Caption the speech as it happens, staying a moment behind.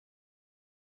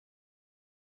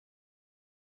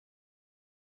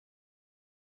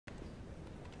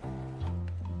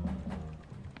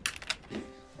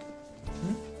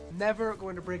never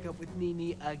going to break up with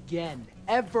Nini again.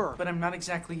 Ever. But I'm not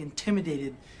exactly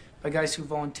intimidated by guys who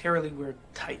voluntarily wear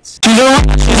tights.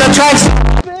 Bet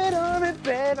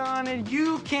on it,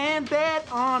 you can bet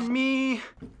on me.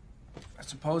 I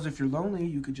suppose if you're lonely,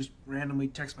 you could just randomly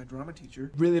text my drama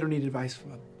teacher. Really don't need advice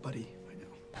from a buddy right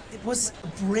now. It was a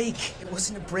break. It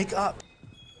wasn't a break up.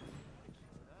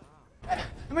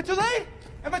 Am I too late?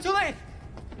 Am I too late?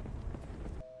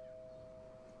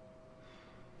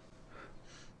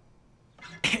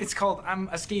 It's called I'm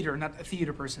a skater, not a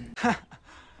theater person.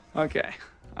 Okay.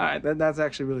 All right, that's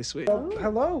actually really sweet.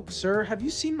 Hello, sir. Have you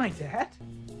seen my dad?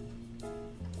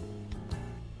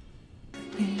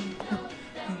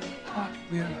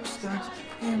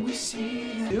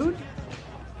 Dude,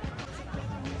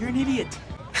 you're an idiot.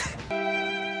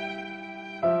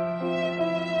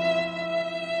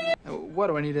 What,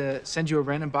 do I need to send you a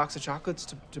random box of chocolates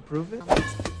to prove it?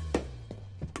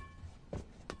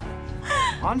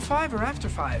 On 5 or after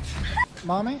 5?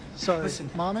 Mommy? Sorry. Listen,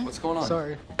 Mommy? what's going on?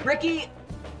 Sorry. Ricky!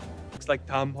 Looks like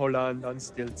Tom Holland on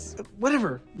stilts.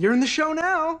 Whatever. You're in the show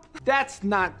now. That's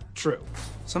not true.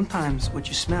 Sometimes what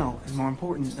you smell is more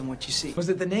important than what you see. Was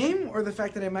it the name or the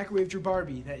fact that I microwaved your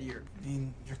Barbie that year? I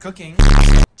mean, you're cooking.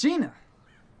 Gina.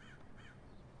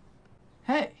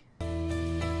 Hey.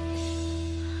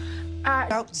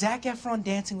 About Zac Efron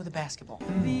dancing with a basketball.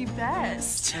 The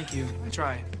best. Thank you. I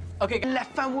try. Okay.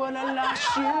 Left I would have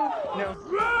lost you. No.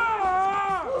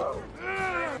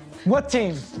 What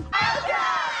team?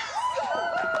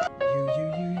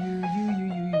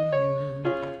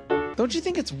 Don't you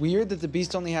think it's weird that the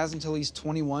Beast only has until he's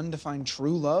 21 to find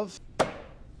true love?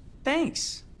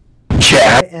 Thanks.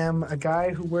 I am a guy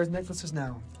who wears necklaces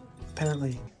now,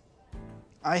 apparently.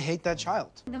 I hate that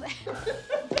child.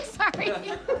 Sorry.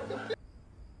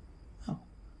 Oh.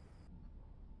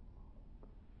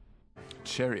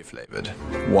 Cherry flavored.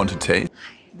 Want to taste?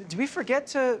 Did we forget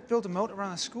to build a moat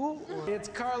around the school? It's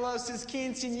Carlos's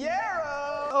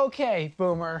quinceañera. Okay,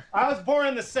 boomer. I was born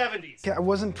in the 70s. I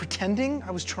wasn't pretending,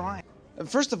 I was trying.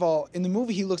 First of all, in the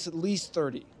movie, he looks at least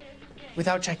 30.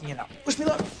 Without checking it out. Wish me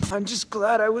luck. I'm just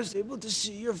glad I was able to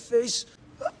see your face.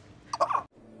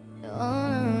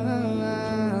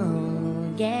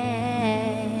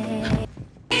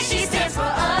 She stands for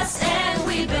us and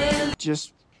we believe.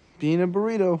 Just being a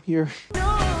burrito here.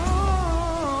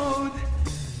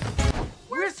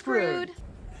 We're screwed.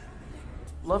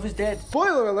 Love is dead.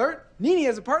 Spoiler alert, Nini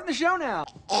has a part in the show now.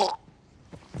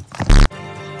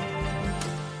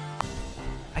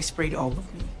 I sprayed all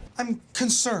of me. I'm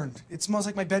concerned. It smells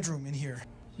like my bedroom in here.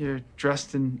 You're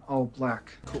dressed in all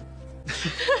black. Cool.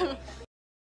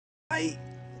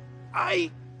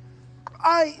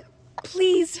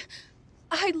 Please,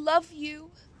 I love you.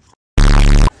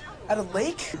 At a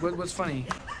lake? What's funny?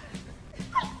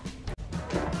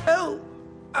 Oh,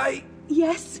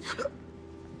 Yes.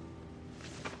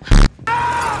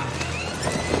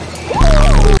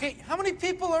 Okay, how many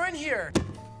people are in here?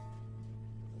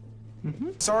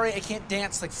 Sorry, I can't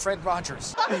dance like Fred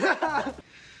Rogers.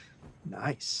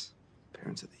 Nice.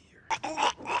 Parents of the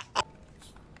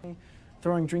year.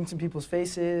 Throwing drinks in people's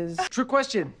faces. True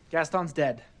question. Gaston's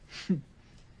dead.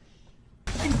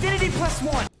 Infinity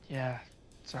 +1. Yeah,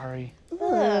 sorry.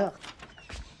 Ugh.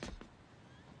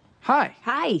 Hi.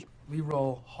 Hi. We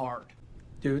roll hard.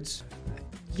 Dudes.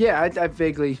 Yeah, I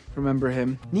vaguely remember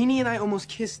him. Nini and I almost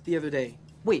kissed the other day.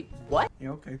 Wait, what?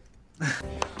 Yeah, okay.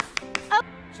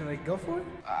 Should I go for it?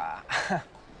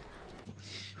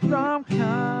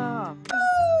 Rom-com.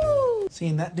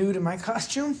 Seeing that dude in my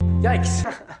costume? Yikes.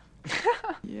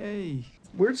 Yay.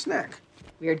 Weird snack.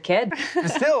 Weird kid.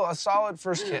 Still a solid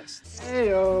first kiss.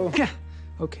 Heyo.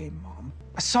 Okay, Mom.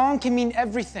 A song can mean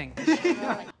everything.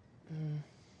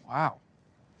 Wow.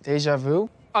 Deja vu?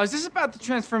 Oh, is this about the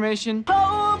transformation?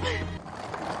 Home.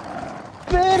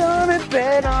 Bet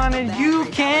on it, you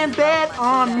can bet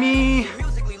on me.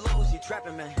 Musically lows, you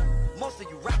trapping, man. Most of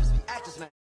you rappers